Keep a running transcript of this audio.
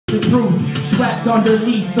The truth swept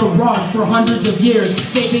underneath the rug for hundreds of years.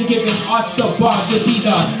 They've been giving us the bug to be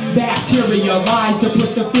the bacteria, lies to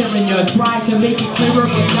put the fear in you. Try to make it clearer,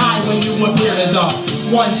 but die when you appear to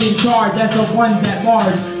the ones in charge as the ones at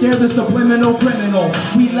large. They're the subliminal criminal.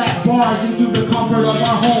 We let bars into the comfort of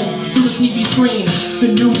our homes through the TV screen.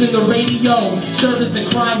 The news and the radio serve as the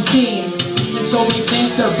crime scene. And so they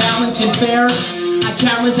think they're balanced and fair. I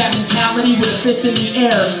challenge that mentality with a fist in the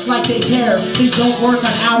air, like they care. They don't work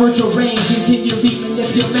on hours to reign, continually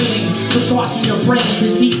manipulating the thoughts in your brain.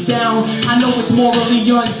 Cause deep down, I know it's morally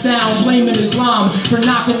unsound, blaming Islam for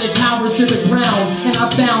knocking the towers to the ground. And I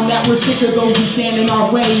found that we're sick of those who stand in our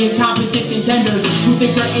way, incompetent contenders who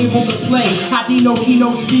think they're able to play. Latino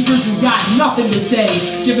keynote speakers who got nothing to say.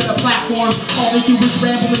 Given a platform, all they do is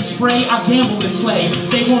ramble and spray. I gamble and slay.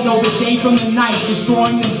 They won't know the day from the night,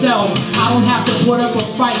 destroying themselves. I don't have to put up a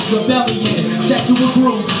fight, rebellion, set to a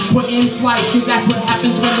groove, put in flight, cause that's what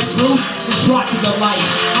happens when the truth is brought to the light.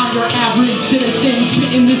 I'm your average citizen,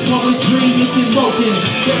 spitting this poetry, it's in motion.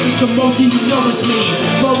 There is commotion, you know it's me.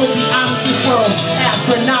 Flow with me out of this world,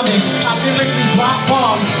 astronomic. I lyrically drop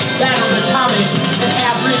bombs, that are atomic. An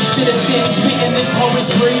average citizen, spitting this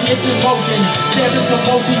poetry, it's in motion. There is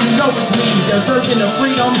commotion, you know it's me. Their version of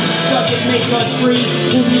freedom doesn't make us free.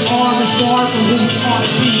 Who we are is far from who we ought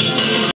to be.